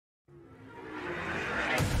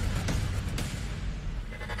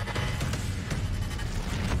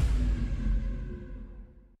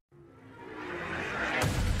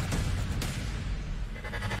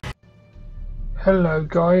Hello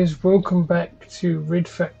guys, welcome back to Red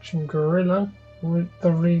Faction Gorilla, the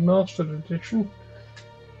remastered edition.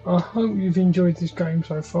 I hope you've enjoyed this game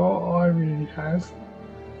so far. I really have.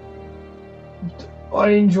 I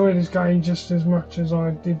enjoy this game just as much as I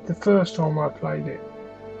did the first time I played it.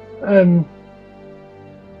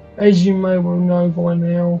 As you may well know by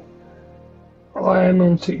now, I am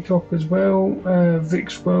on TikTok as well,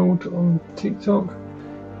 Vic's World on TikTok.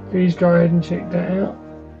 Please go ahead and check that out.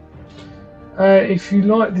 If you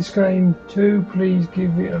like this game too, please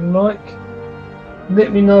give it a like.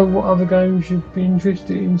 Let me know what other games you'd be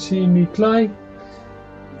interested in seeing me play,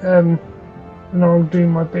 and I'll do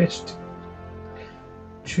my best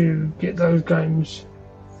to get those games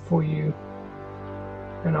for you,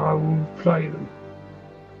 and I will play them.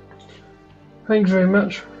 Thanks very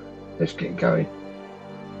much. Let's get going.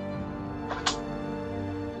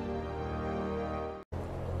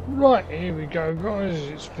 Right, here we go guys.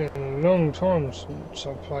 It's been a long time since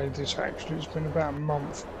I played this. Actually, it's been about a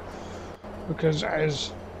month, because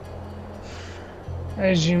as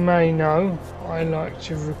you may know, I like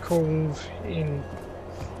to record in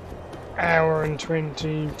hour and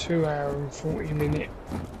 20, 2 hour and 40 minute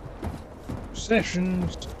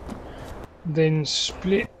sessions, then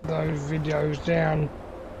split those videos down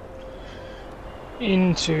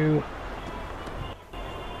into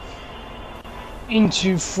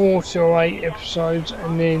 4 to 8 episodes,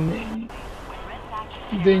 and then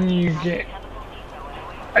you get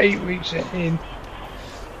 8 weeks ahead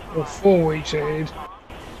or 4 weeks ahead,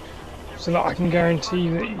 so that I can guarantee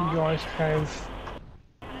that you guys have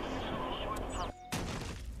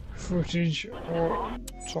footage, or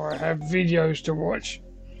sorry, have videos to watch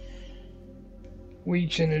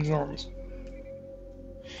weeks in advance.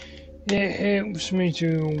 It helps me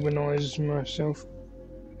to organise myself.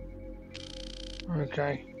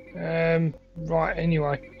 Okay, right,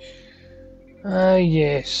 anyway,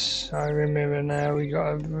 yes, I remember now. We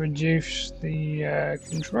got to reduce the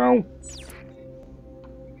control,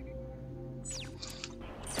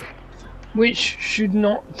 which should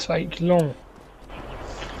not take long.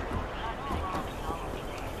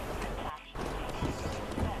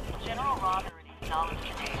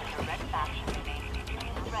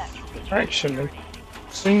 Actually,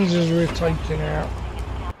 things as we're taking out.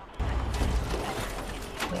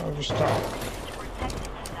 I'll just start.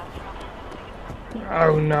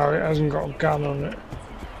 Oh no, it hasn't got a gun on it.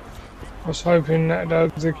 I was hoping that it'd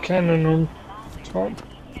have the cannon on top.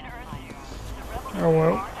 Oh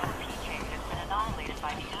well.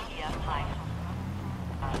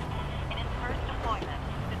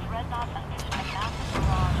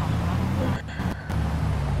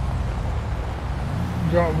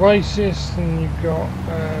 You've got Oasis, and you've got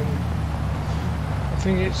I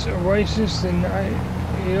think it's Oasis, then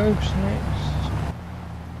Eos next.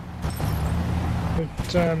 But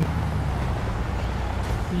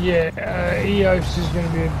yeah, Eos is going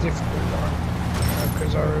to be a difficult one,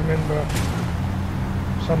 because I remember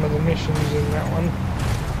some of the missions in that one.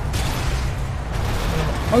 And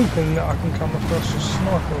I'm hoping that I can come across a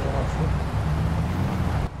sniper rifle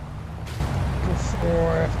before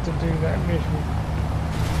I have to do that mission.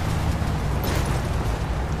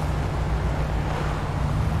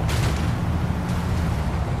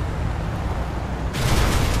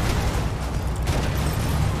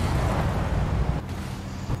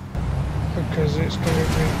 Because it's going to be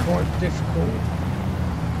quite difficult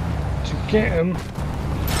to get them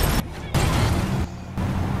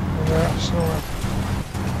without sniper.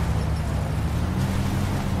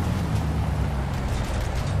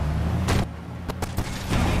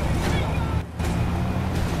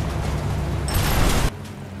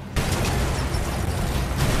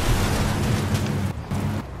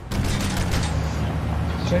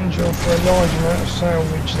 Potential for a large amount of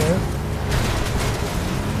salvage there.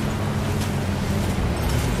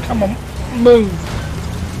 Come on, move!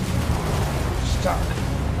 Stuck.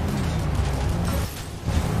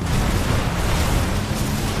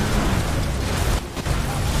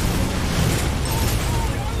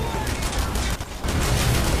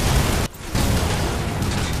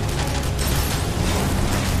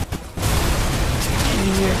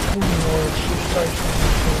 Yeah,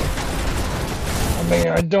 I mean,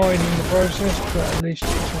 I died in the process, but at least it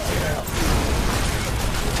took it out.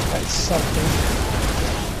 That's something.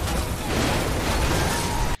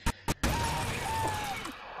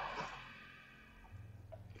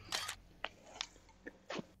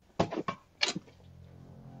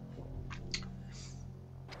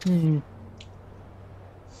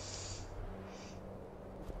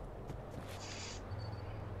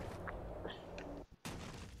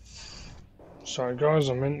 Sorry guys,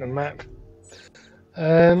 I'm in the map.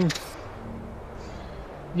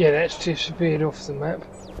 Yeah, that's disappeared off the map.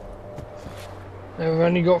 Now we've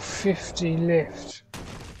only got 50 left.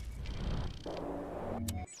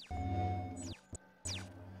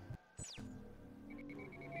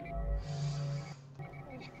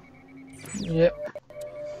 Yep.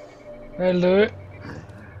 That'll do it.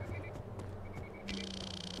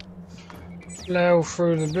 Flail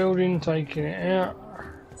through the building, taking it out.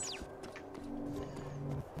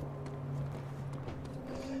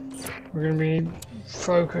 We're going to be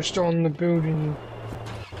focused on the building,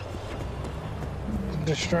 the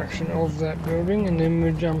destruction of that building, and then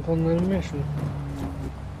we'll jump on the mission.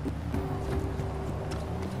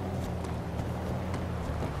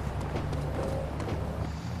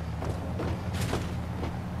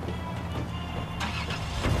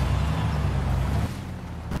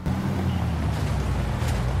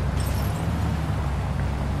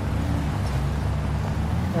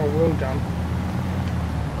 Oh, well done.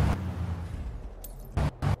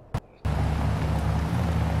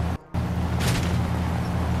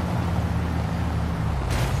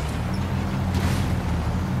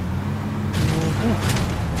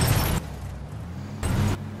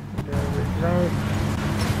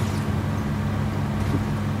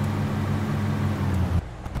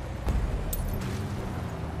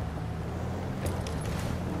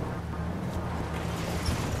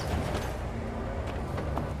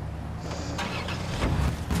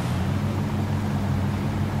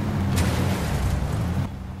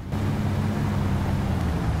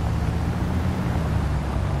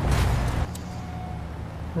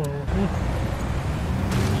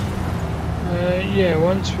 Yeah,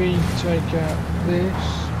 once we take out this,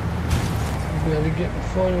 we'll be able to get the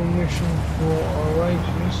final mission for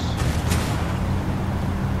Oasis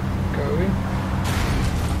going,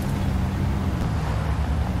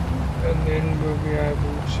 and then we'll be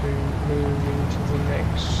able to move into the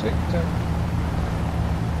next sector.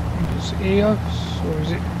 Is it EOS or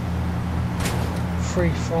is it Free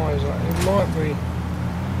Pfizer? It might be.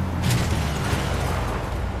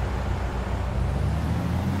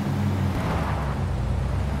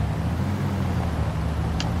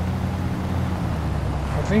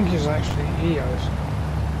 I think it's actually EOS.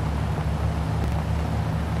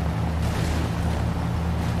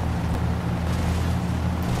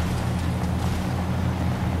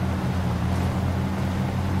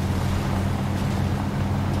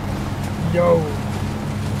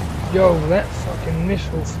 Yo, that fucking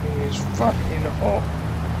missile thing is fucking hot.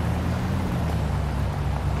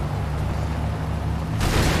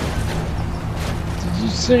 Did you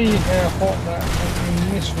see how hot that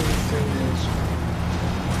fucking missile thing is?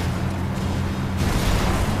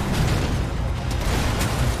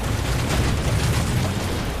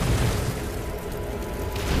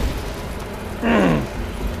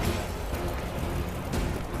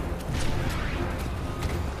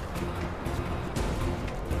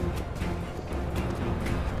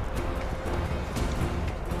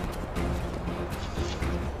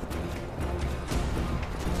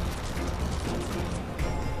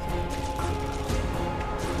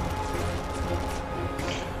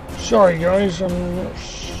 Sorry guys, I'm not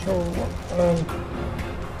sure what, I'm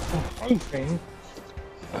hoping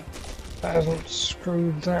that hasn't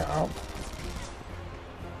screwed that up.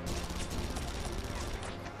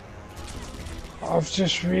 I've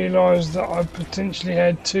just realised that I potentially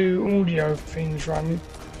had two audio things running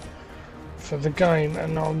for the game,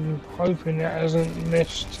 and I'm hoping that hasn't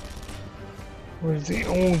messed with the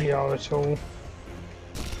audio at all.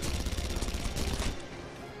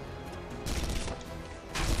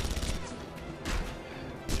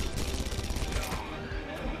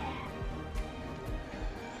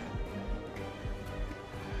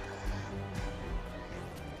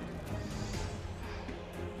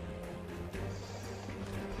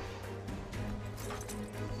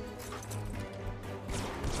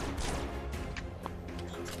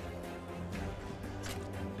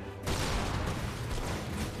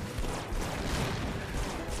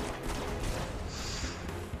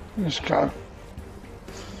 Let's go.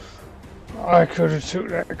 I could have took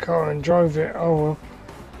that car and drove it. Oh well.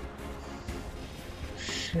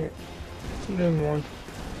 Shit. Never mind.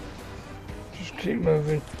 Just keep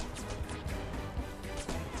moving.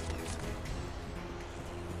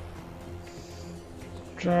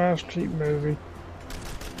 Just keep moving.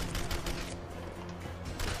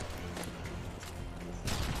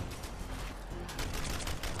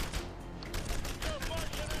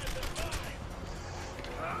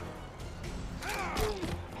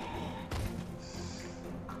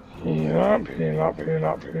 Heal up, heal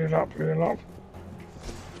up, heal up, heal up.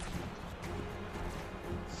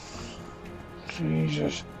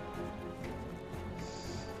 Jesus.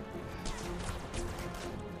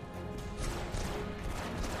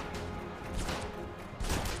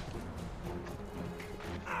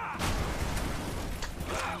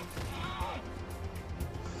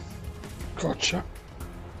 Gotcha.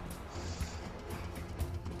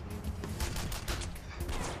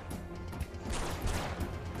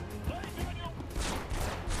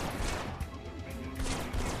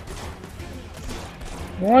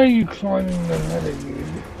 Why are you climbing the ladder, you?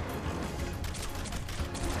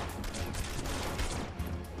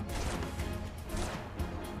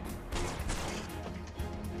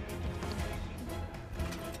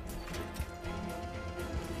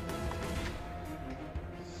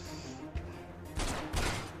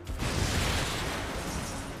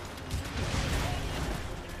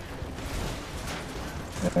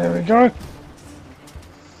 There we go.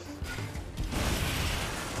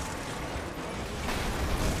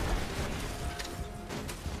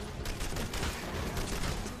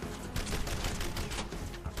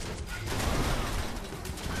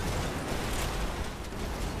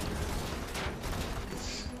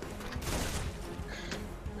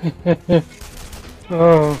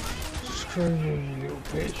 Oh, screw you, you little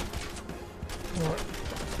bitch. Right.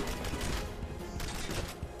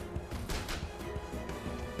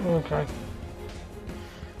 Okay.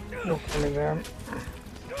 Not coming down.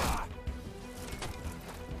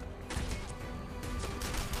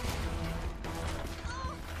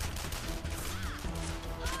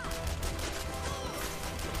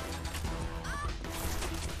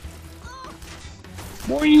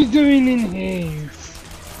 What are you doing in here, you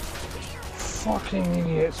fucking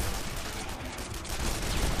idiot?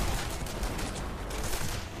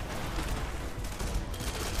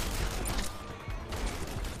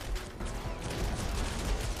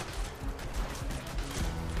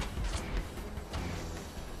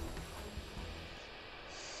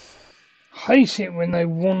 Hate it when they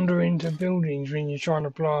wander into buildings when you're trying to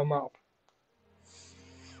blow them up.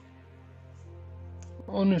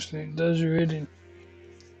 Honestly, it does your head in.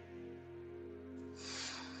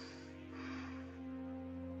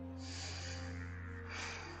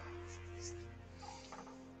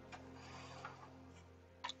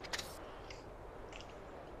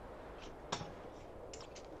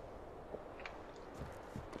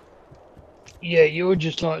 Yeah, you're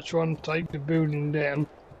just like trying to take the building down.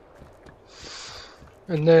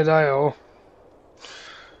 And there they are.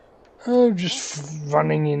 Oh, just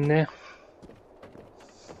running in there.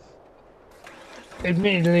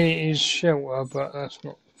 Admittedly, it is shelter, but that's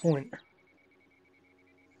not the point.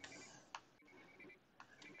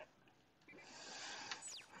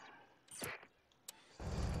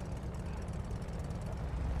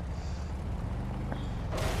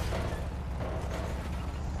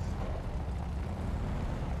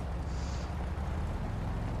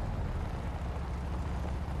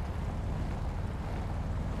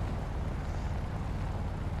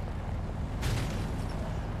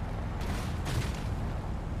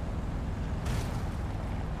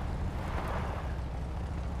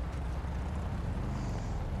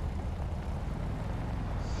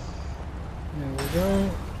 There we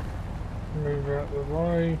go. Move out the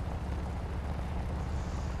way.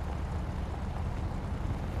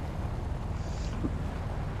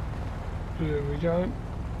 There we go.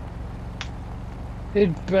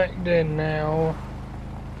 Head back there now.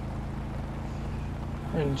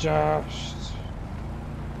 And just...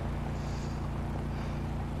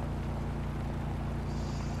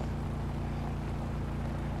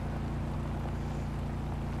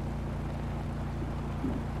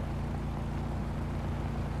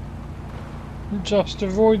 just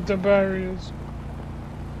avoid the barriers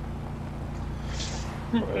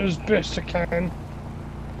as best I can.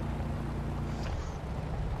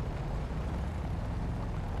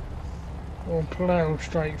 Or plough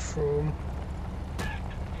straight through them.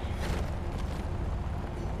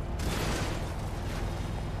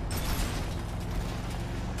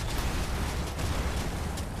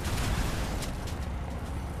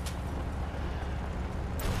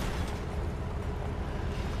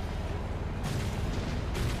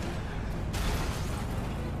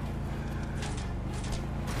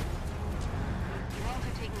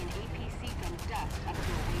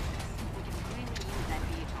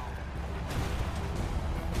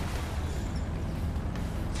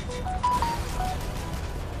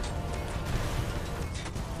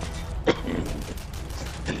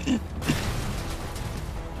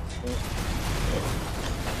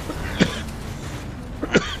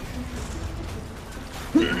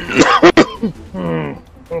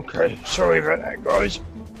 Okay, sorry about that, guys.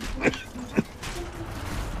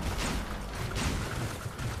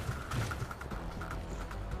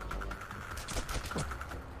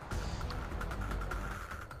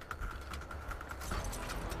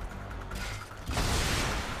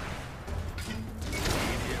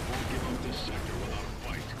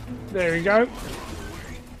 There we go.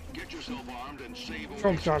 Get yourself off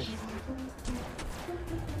Job done.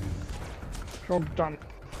 Job done.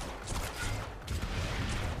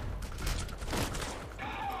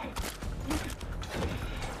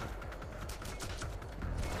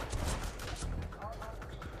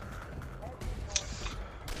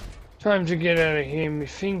 Time to get out of here, me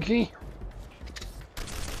thinky.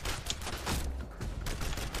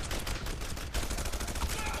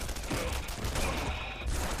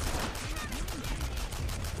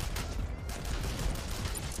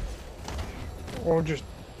 Or just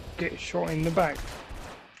get shot in the back.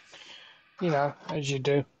 You know, as you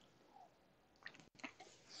do.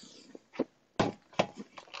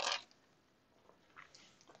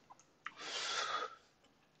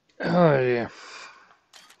 Oh yeah.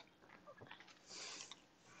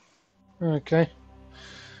 Okay.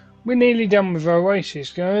 We're nearly done with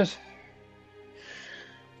Oasis, guys.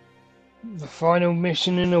 The final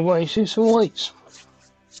mission in Oasis awaits.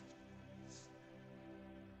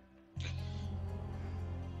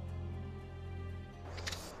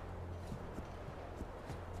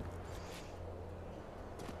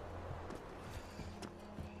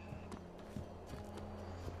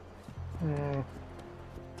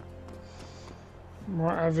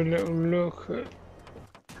 Might have a little look at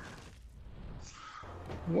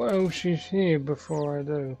what else is here before I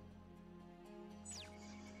do.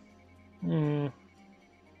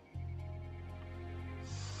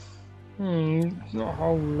 Not a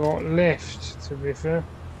whole lot left, to be fair.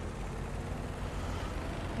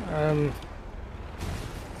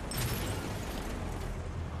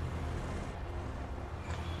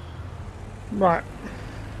 Right.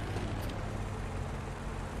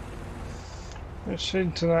 Let's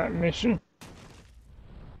head to that mission.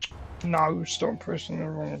 No, stop pressing the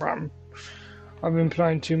wrong button. I've been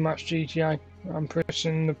playing too much GTA. I'm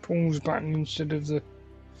pressing the pause button instead of the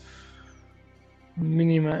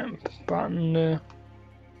minimap button there.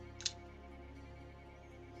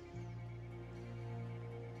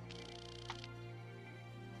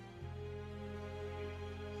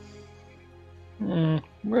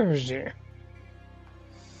 Where is it?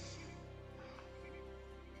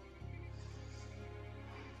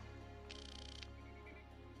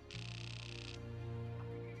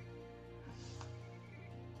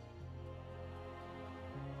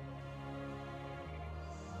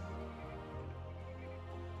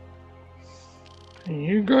 Can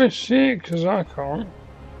you guys see it? Because I can't.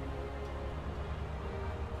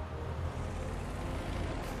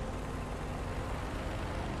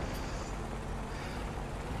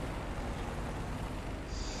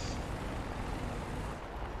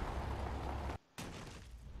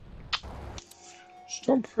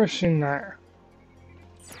 Stop pressing that.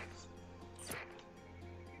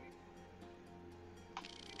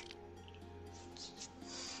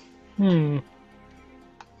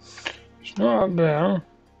 It's not up there.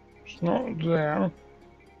 It's not there.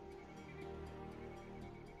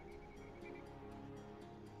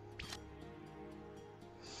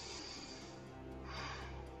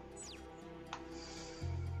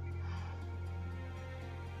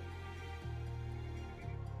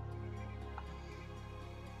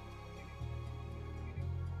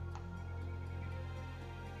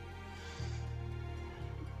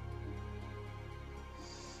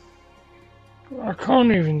 I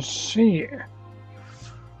can't even see it.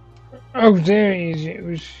 Oh, there it is. It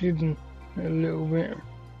was hidden a little bit.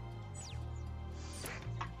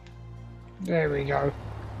 There we go.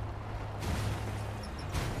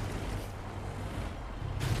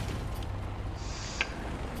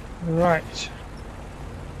 Right.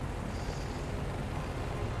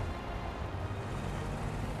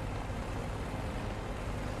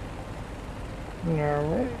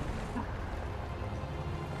 No.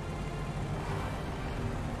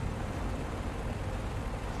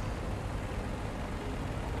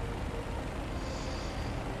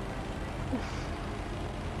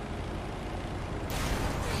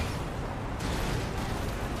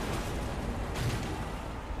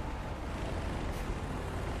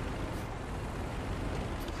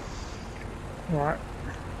 Right.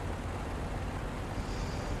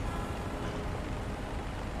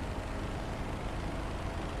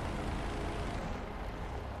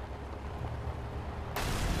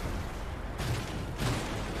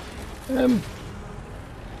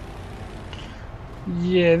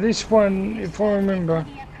 Yeah, this one, if I remember,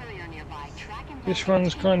 this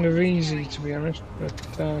one's kind of easy to be honest,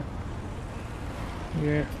 but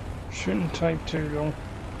yeah, shouldn't take too long.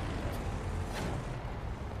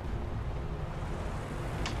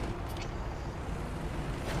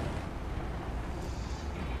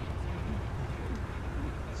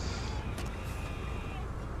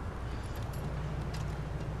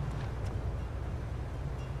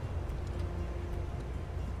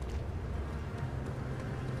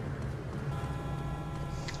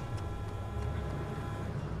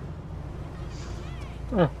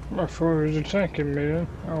 Oh, I thought he was attacking me then.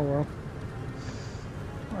 Oh well.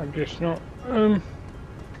 I guess not.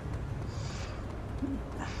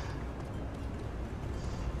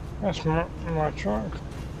 That's my truck.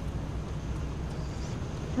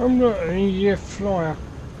 I'm not an easy flyer.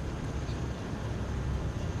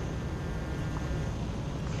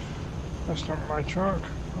 That's not my truck.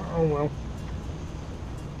 Oh well.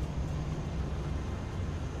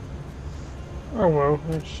 Oh well,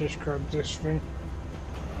 let's just grab this thing.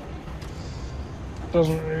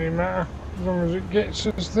 Doesn't really matter, as long as it gets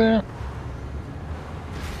us there.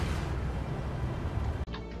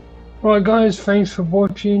 Right guys, thanks for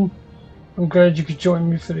watching. I'm glad you could join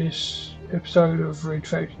me for this episode of Red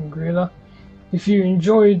Faction Gorilla. If you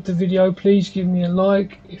enjoyed the video, please give me a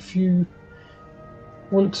like. If you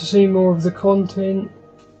want to see more of the content,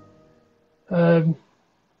 go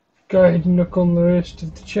ahead and look on the rest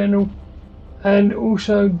of the channel. And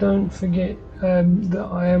also don't forget that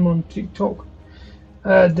I am on TikTok.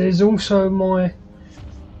 There's also my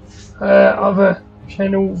other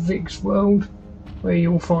channel, Vic's World, where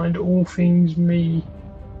you'll find all things me,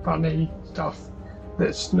 funny stuff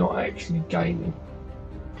that's not actually gaming.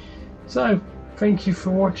 So, thank you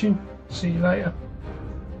for watching. See you later.